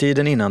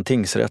häktningstiden innan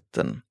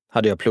tingsrätten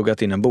hade jag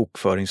pluggat in en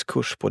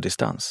bokföringskurs på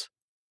distans.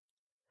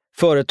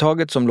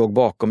 Företaget som låg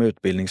bakom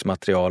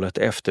utbildningsmaterialet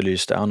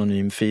efterlyste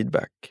anonym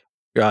feedback.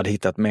 Jag hade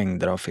hittat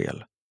mängder av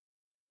fel.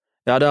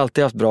 Jag hade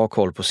alltid haft bra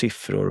koll på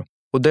siffror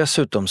och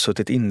dessutom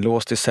suttit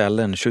inlåst i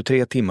cellen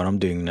 23 timmar om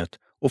dygnet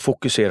och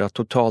fokuserat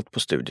totalt på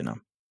studierna.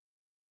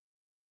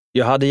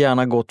 Jag hade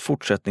gärna gått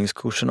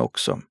fortsättningskursen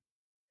också.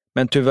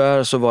 Men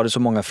tyvärr så var det så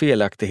många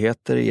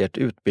felaktigheter i ert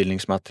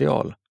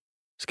utbildningsmaterial,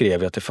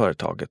 skrev jag till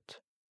företaget.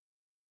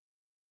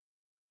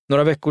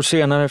 Några veckor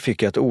senare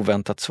fick jag ett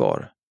oväntat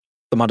svar.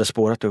 De hade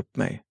spårat upp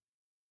mig.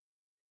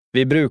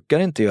 Vi brukar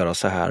inte göra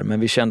så här, men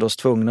vi kände oss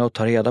tvungna att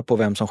ta reda på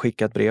vem som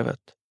skickat brevet.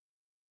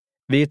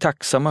 Vi är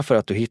tacksamma för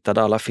att du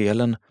hittade alla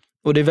felen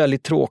och det är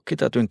väldigt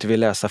tråkigt att du inte vill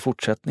läsa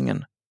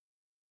fortsättningen.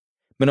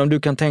 Men om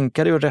du kan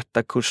tänka dig att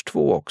rätta kurs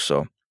 2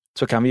 också,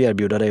 så kan vi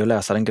erbjuda dig att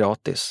läsa den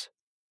gratis.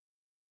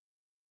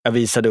 Jag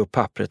visade upp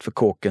pappret för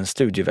kåkens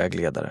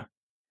studievägledare.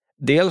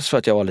 Dels för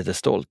att jag var lite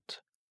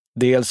stolt.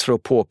 Dels för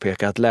att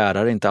påpeka att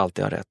lärare inte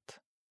alltid har rätt.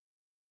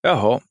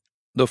 Jaha,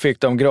 då fick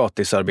de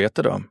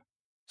gratisarbete då,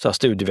 sa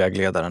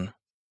studievägledaren.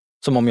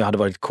 Som om jag hade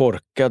varit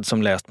korkad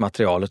som läst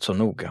materialet så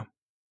noga.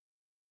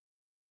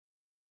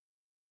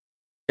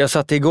 Jag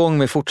satte igång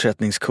med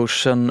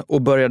fortsättningskursen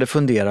och började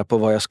fundera på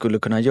vad jag skulle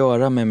kunna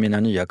göra med mina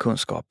nya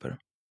kunskaper.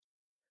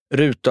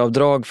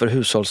 Rutavdrag för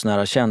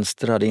hushållsnära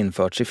tjänster hade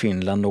införts i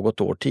Finland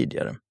något år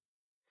tidigare.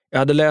 Jag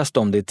hade läst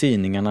om det i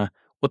tidningarna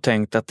och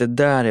tänkt att det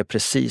där är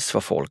precis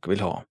vad folk vill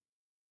ha.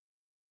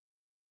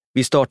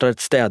 Vi startar ett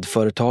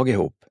städföretag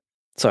ihop,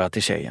 sa jag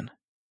till tjejen.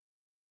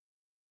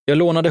 Jag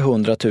lånade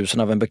 100 000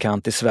 av en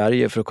bekant i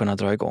Sverige för att kunna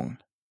dra igång.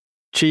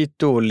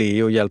 Chito och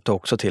Leo hjälpte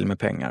också till med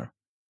pengar.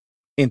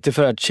 Inte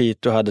för att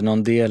Chito hade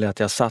någon del i att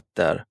jag satt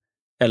där,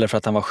 eller för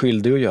att han var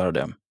skyldig att göra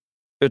det,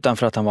 utan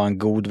för att han var en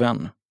god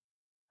vän.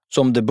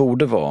 Som det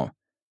borde vara,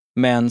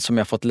 men som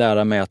jag fått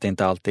lära mig att det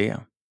inte alltid är.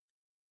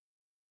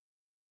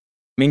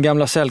 Min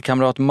gamla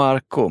cellkamrat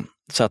Marco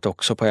satt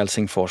också på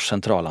Helsingfors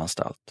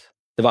centralanstalt.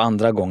 Det var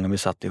andra gången vi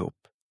satt ihop.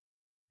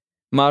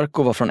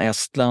 Marco var från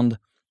Estland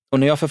och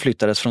när jag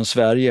förflyttades från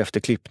Sverige efter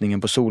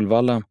klippningen på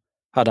Solvalla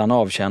hade han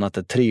avtjänat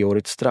ett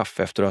 3-årigt straff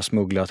efter att ha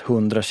smugglat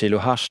 100 kilo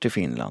hasch till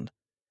Finland.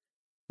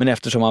 Men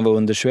eftersom han var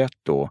under 21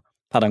 då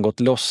hade han gått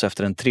loss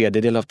efter en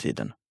 1/3 av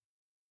tiden.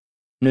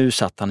 Nu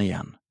satt han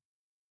igen.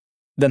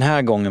 Den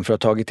här gången för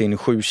att ha tagit in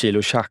 7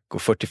 kilo chack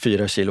och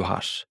 44 kilo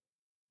hasch.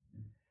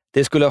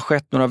 Det skulle ha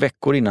skett några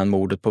veckor innan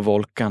mordet på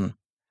Volkan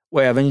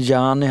och även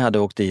Jani hade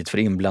åkt dit för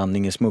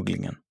inblandning i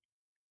smugglingen.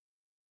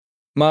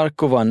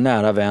 Marco var en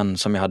nära vän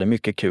som jag hade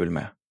mycket kul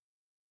med.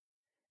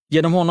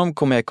 Genom honom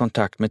kom jag i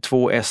kontakt med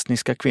 2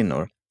 estniska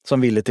kvinnor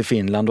som ville till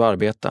Finland och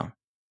arbeta.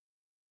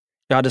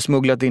 Jag hade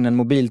smugglat in en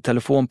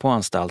mobiltelefon på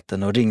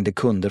anstalten och ringde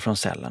kunder från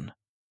cellen.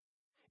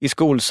 I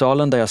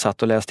skolsalen där jag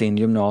satt och läste in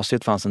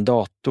gymnasiet fanns en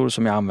dator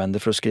som jag använde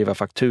för att skriva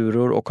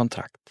fakturor och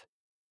kontrakt.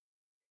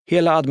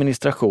 Hela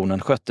administrationen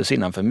sköttes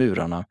innanför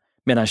murarna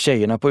medan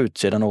tjejerna på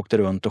utsidan åkte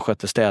runt och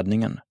skötte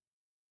städningen.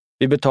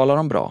 Vi betalade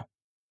dem bra.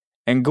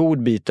 En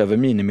god bit över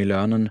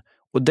minimilönen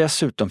och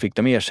dessutom fick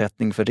de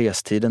ersättning för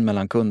restiden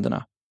mellan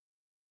kunderna.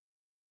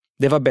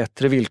 Det var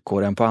bättre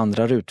villkor än på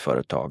andra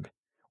rutföretag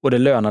och det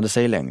lönade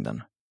sig i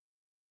längden.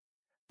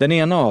 Den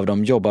ena av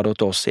dem jobbade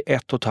åt oss i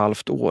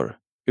 1,5 år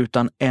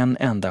utan en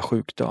enda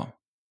sjukdag.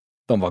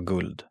 De var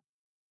guld.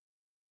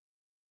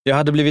 Jag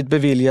hade blivit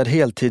beviljad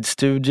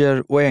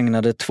heltidsstudier och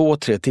ägnade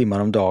 2-3 timmar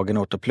om dagen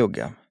åt att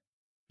plugga.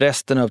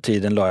 Resten av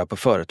tiden la jag på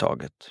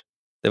företaget.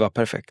 Det var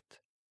perfekt.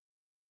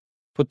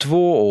 På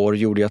 2 år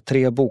gjorde jag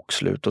 3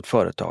 bokslut åt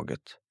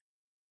företaget.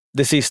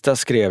 Det sista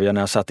skrev jag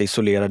när jag satt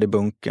isolerad i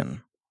bunkern.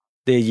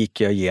 Det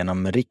gick jag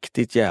igenom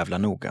riktigt jävla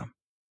noga.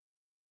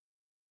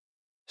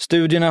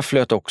 Studierna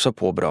flöt också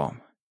på bra,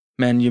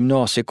 men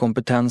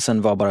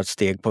gymnasiekompetensen var bara ett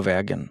steg på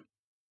vägen.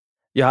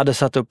 Jag hade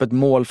satt upp ett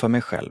mål för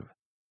mig själv.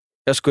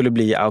 Jag skulle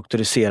bli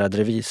auktoriserad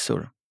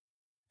revisor.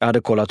 Jag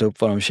hade kollat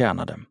upp vad de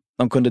tjänade.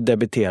 De kunde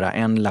debitera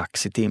 1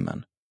 lax i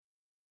timmen.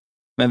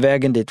 Men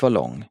vägen dit var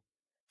lång.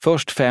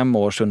 Först 5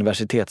 års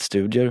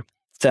universitetsstudier,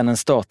 sen en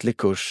statlig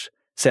kurs,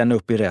 sen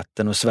upp i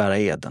rätten och svära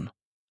eden.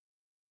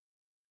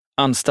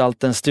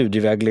 Anstaltens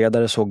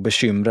studievägledare såg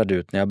bekymrad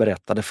ut när jag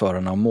berättade för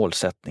henne om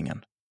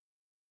målsättningen.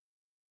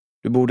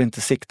 Du borde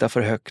inte sikta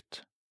för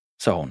högt,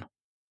 sa hon.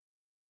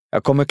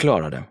 Jag kommer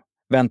klara det.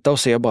 Vänta och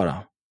se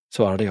bara,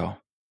 svarade jag.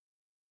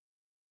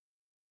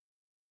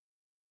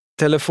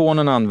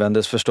 Telefonen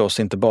användes förstås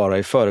inte bara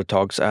i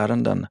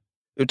företagsärenden,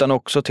 utan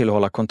också till att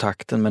hålla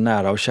kontakten med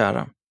nära och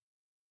kära.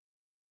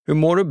 Hur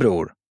mår du,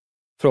 bror?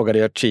 Frågade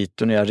jag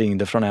Chito när jag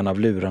ringde från en av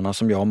lurarna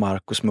som jag och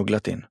Marco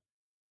smugglat in.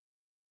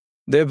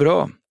 Det är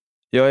bra.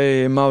 Jag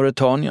är i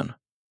Mauretanien,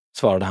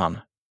 svarade han.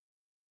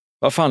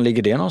 Var fan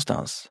ligger det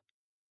någonstans?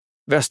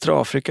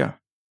 Västra Afrika.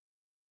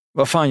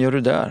 Vad fan gör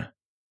du där?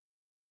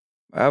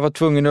 Jag var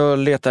tvungen att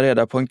leta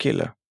reda på en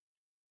kille.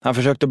 Han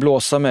försökte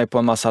blåsa mig på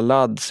en massa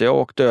ladd så jag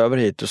åkte över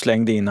hit och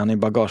slängde in han i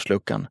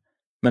bagageluckan.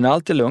 Men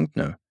allt är lugnt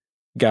nu,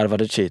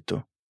 garvade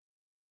Chito.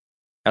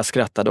 Jag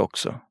skrattade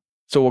också.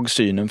 Såg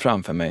synen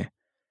framför mig.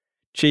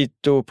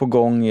 Chito på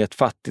gång i ett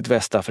fattigt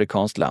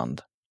västafrikanskt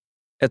land.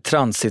 Ett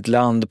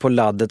transitland på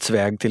laddets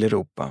väg till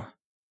Europa.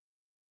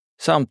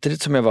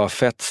 Samtidigt som jag var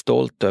fett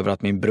stolt över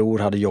att min bror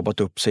hade jobbat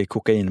upp sig i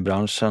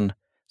kokainbranschen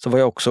så var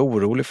jag också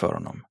orolig för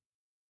honom.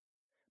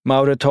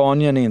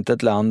 Mauretanien är inte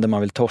ett land där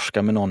man vill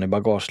torska med någon i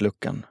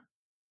bagageluckan.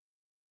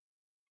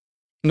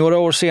 Några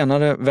år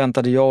senare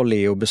väntade jag och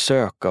Leo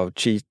besök av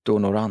Chito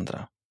och några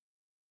andra.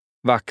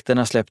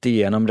 Vakterna släppte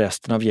igenom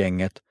resten av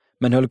gänget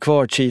men höll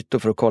kvar Chito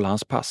för att kolla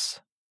hans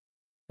pass.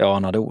 Jag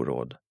anade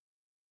oråd.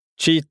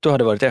 Chito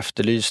hade varit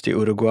efterlyst i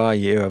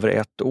Uruguay i över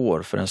 1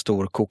 år för en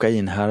stor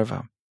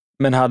kokainhärva,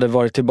 men hade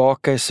varit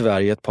tillbaka i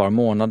Sverige ett par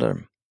månader,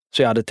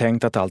 så jag hade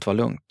tänkt att allt var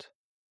lugnt.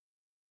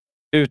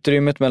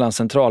 Utrymmet mellan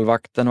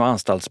centralvakten och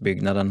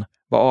anstaltsbyggnaden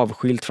var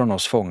avskilt från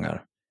oss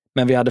fångar,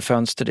 men vi hade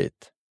fönster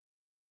dit.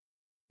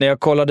 När jag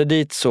kollade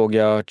dit såg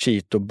jag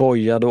Chito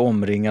bojad och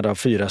omringad av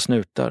 4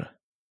 snutar.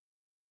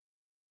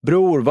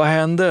 Bror, vad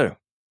händer?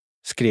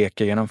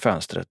 Skrek jag genom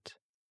fönstret.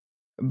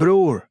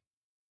 Bror,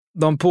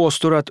 de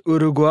påstår att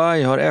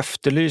Uruguay har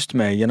efterlyst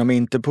mig genom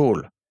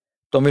Interpol.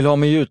 De vill ha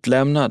mig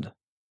utlämnad,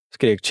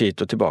 skrek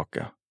Chito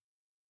tillbaka.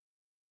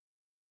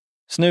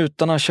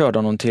 Snutarna körde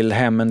honom till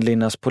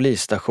Hämeenlinnas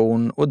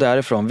polisstation och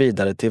därifrån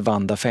vidare till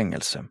Vanda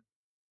fängelse.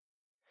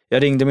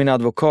 Jag ringde min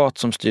advokat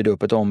som styrde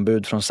upp ett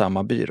ombud från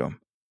samma byrå.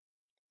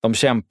 De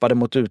kämpade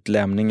mot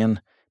utlämningen,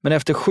 men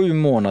efter 7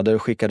 månader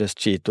skickades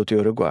Chito till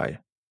Uruguay.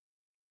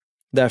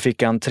 Där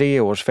fick han 3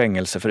 års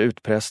fängelse för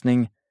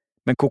utpressning,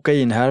 men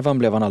kokainhärvan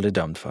blev han aldrig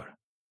dömd för.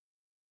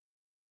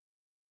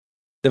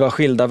 Det var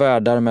skilda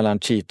världar mellan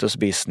Chitos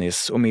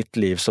business och mitt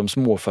liv som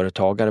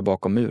småföretagare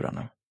bakom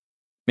murarna.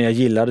 Men jag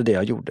gillade det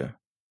jag gjorde.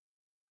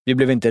 Vi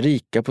blev inte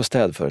rika på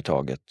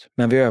städföretaget,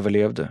 men vi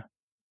överlevde.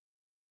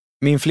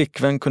 Min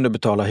flickvän kunde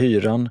betala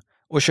hyran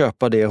och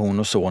köpa det hon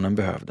och sonen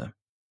behövde.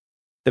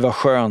 Det var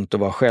skönt att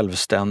vara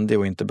självständig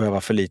och inte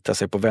behöva förlita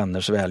sig på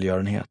vänners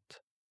välgörenhet.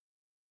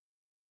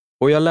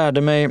 Och jag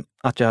lärde mig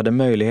att jag hade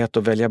möjlighet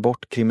att välja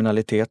bort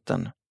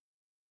kriminaliteten.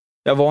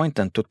 Jag var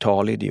inte en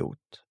total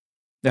idiot.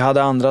 Jag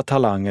hade andra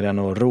talanger än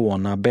att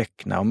råna,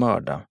 beckna och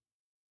mörda.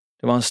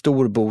 Det var en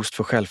stor boost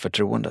för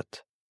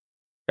självförtroendet.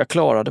 Jag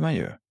klarade mig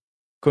ju.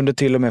 Kunde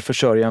till och med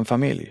försörja en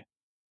familj.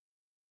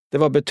 Det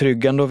var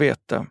betryggande att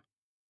veta,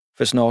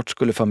 för snart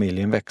skulle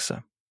familjen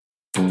växa.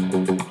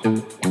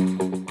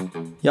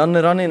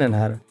 Janne Ranninen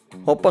här.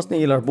 Hoppas ni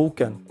gillar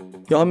boken.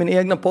 Jag har min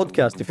egna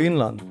podcast i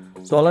Finland,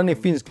 så alla ni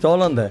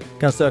finsktalande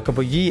kan söka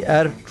på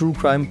JR True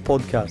Crime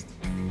Podcast.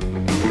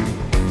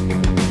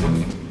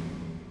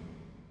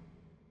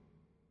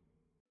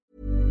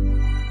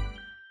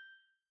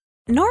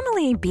 Normally,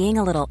 Normally, being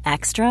a little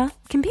extra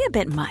can be a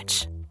bit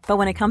much. But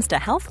when it comes to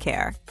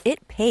healthcare,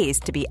 it pays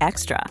to be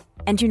extra.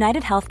 And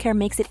United Healthcare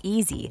makes it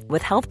easy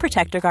with Health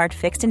Protector Guard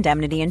fixed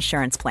indemnity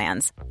insurance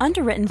plans.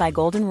 Underwritten by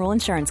Golden Rule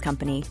Insurance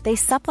Company, they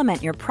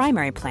supplement your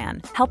primary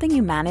plan, helping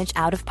you manage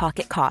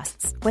out-of-pocket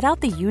costs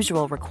without the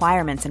usual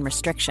requirements and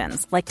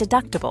restrictions like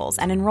deductibles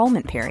and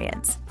enrollment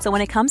periods. So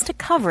when it comes to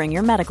covering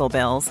your medical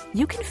bills,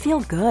 you can feel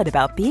good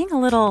about being a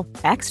little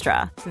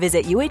extra.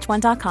 Visit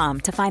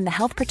UH1.com to find the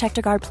Health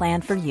Protector Guard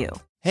plan for you.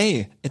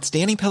 Hey, it's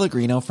Danny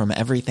Pellegrino from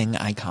Everything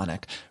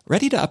Iconic.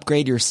 Ready to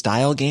upgrade your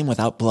style game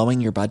without blowing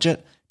your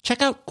budget?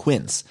 Check out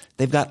Quince.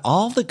 They've got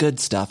all the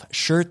good stuff,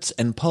 shirts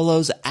and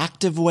polos,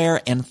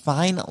 activewear, and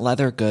fine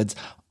leather goods,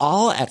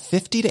 all at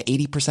 50 to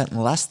 80%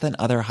 less than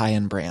other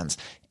high-end brands.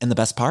 And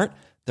the best part?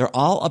 They're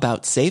all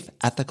about safe,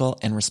 ethical,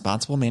 and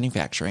responsible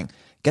manufacturing.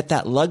 Get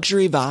that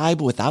luxury vibe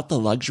without the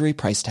luxury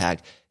price tag.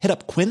 Hit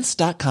up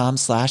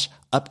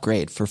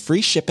quince.com/upgrade for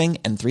free shipping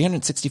and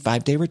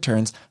 365-day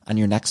returns on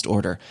your next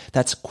order.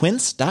 That's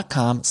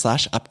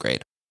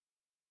quince.com/upgrade.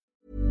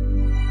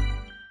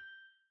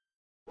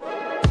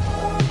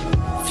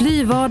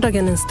 Fly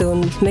vardagen en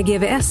stund med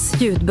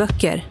GVS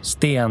ljudböcker.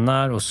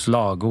 Stenar och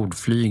slagord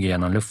flyger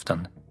genom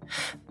luften.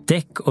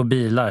 Däck och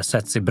bilar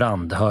sätts i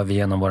brand, hör vi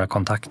genom våra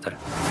kontakter.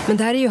 Men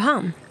det här är ju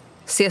han.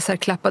 Cesar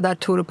klappade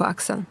Arturo på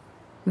axeln.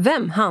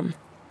 Vem han?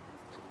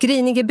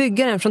 Grinige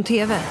byggaren från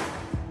TV.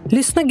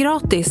 Lyssna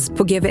gratis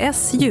på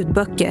GVS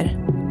ljudböcker.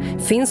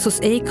 Finns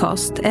hos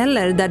Acast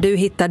eller där du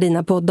hittar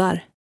dina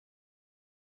poddar.